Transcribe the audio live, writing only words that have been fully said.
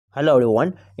Hello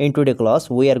everyone, in today's class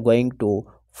we are going to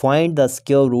find the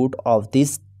square root of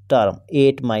this term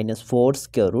 8 minus 4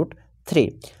 square root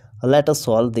 3. Let us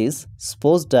solve this.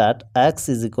 Suppose that x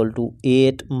is equal to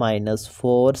 8 minus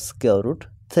 4 square root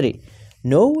 3.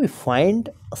 Now we find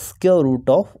square root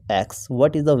of x.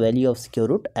 What is the value of square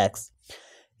root x?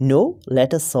 Now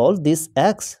let us solve this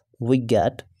x. We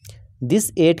get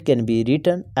this 8 can be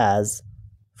written as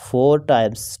 4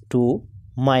 times 2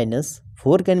 minus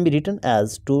 4 can be written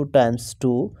as 2 times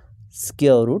 2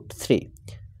 square root 3.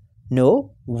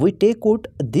 Now we take out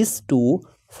this 2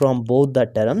 from both the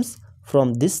terms.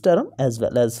 From this term as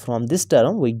well as from this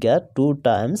term we get 2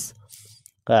 times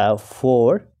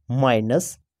 4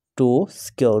 minus 2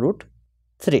 square root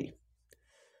 3.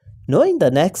 Now in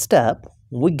the next step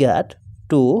we get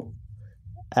 2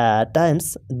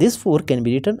 times this 4 can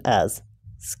be written as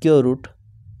square root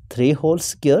 3 whole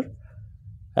square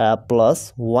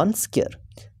plus 1 square,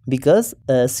 because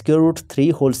square root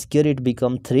 3 whole square it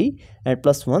become 3 and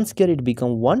plus 1 square it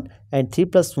become 1 and 3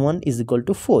 plus 1 is equal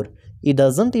to 4. It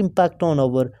doesn't impact on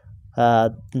our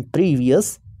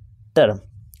previous term.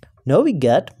 Now we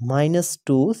get minus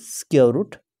 2 square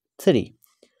root 3.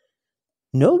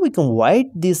 Now we can write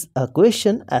this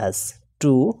equation as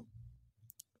 2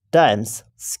 times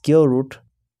square root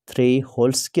 3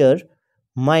 whole square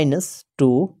minus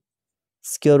 2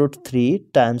 square root 3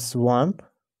 times 1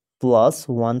 plus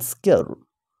 1 square root.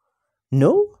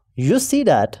 Now you see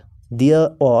that there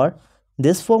are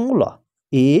this formula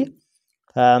a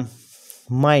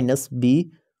minus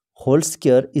b whole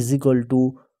square is equal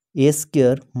to a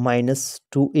square minus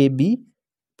 2ab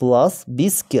plus b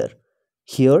square.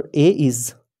 Here a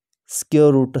is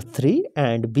square root 3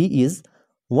 and b is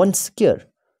 1 square.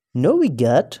 Now we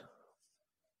get,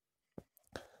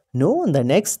 now in the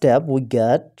next step we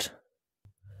get,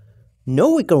 now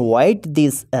we can write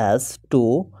this as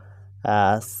 2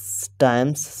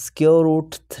 times square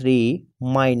root 3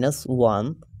 minus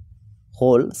 1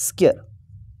 whole square,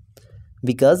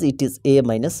 because it is a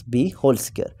minus b whole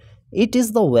square. It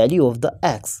is the value of the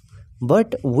x,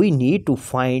 but we need to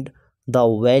find the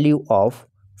value of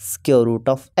square root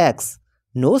of x.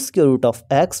 Now square root of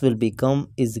x will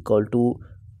become is equal to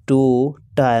 2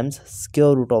 times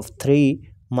square root of 3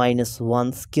 minus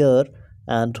 1 square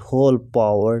and whole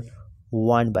power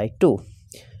 1 by 2.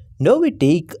 Now we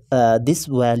take this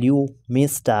value,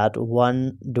 means that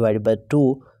 1 divided by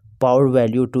 2 power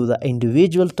value to the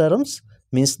individual terms,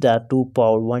 means that 2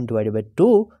 power 1 divided by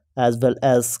 2 as well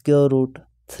as square root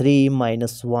 3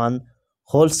 minus 1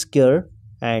 whole square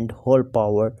and whole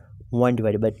power 1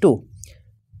 divided by 2.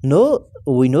 Now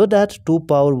we know that 2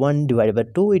 power 1 divided by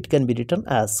 2 it can be written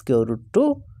as square root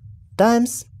 2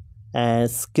 times and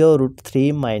square root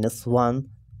 3 minus 1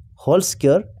 whole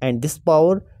square, and this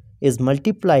power is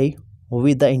multiplied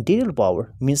with the integral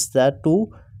power, means that 2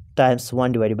 times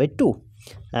 1 divided by 2,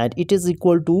 and it is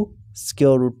equal to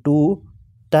square root 2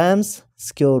 times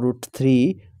square root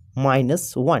 3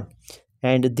 minus 1,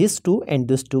 and this 2 and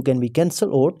this 2 can be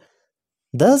cancelled out.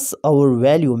 Thus our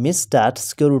value means that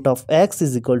square root of x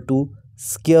is equal to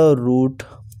square root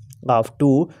of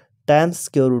 2 times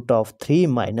square root of 3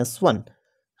 minus 1.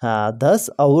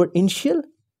 Thus our initial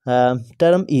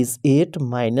term is 8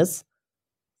 minus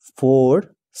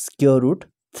 4 square root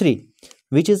 3,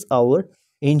 which is our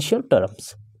initial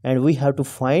terms, and we have to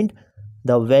find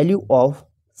the value of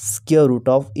square root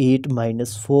of 8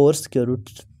 minus 4 square root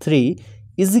 3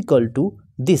 is equal to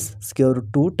this square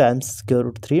root 2 times square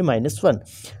root 3 minus 1,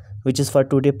 which is for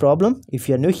today's problem. If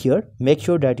you are new here, make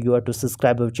sure that you are to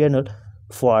subscribe our channel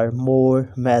for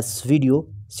more maths video.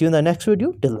 See you in the next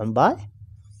video. Till then, bye.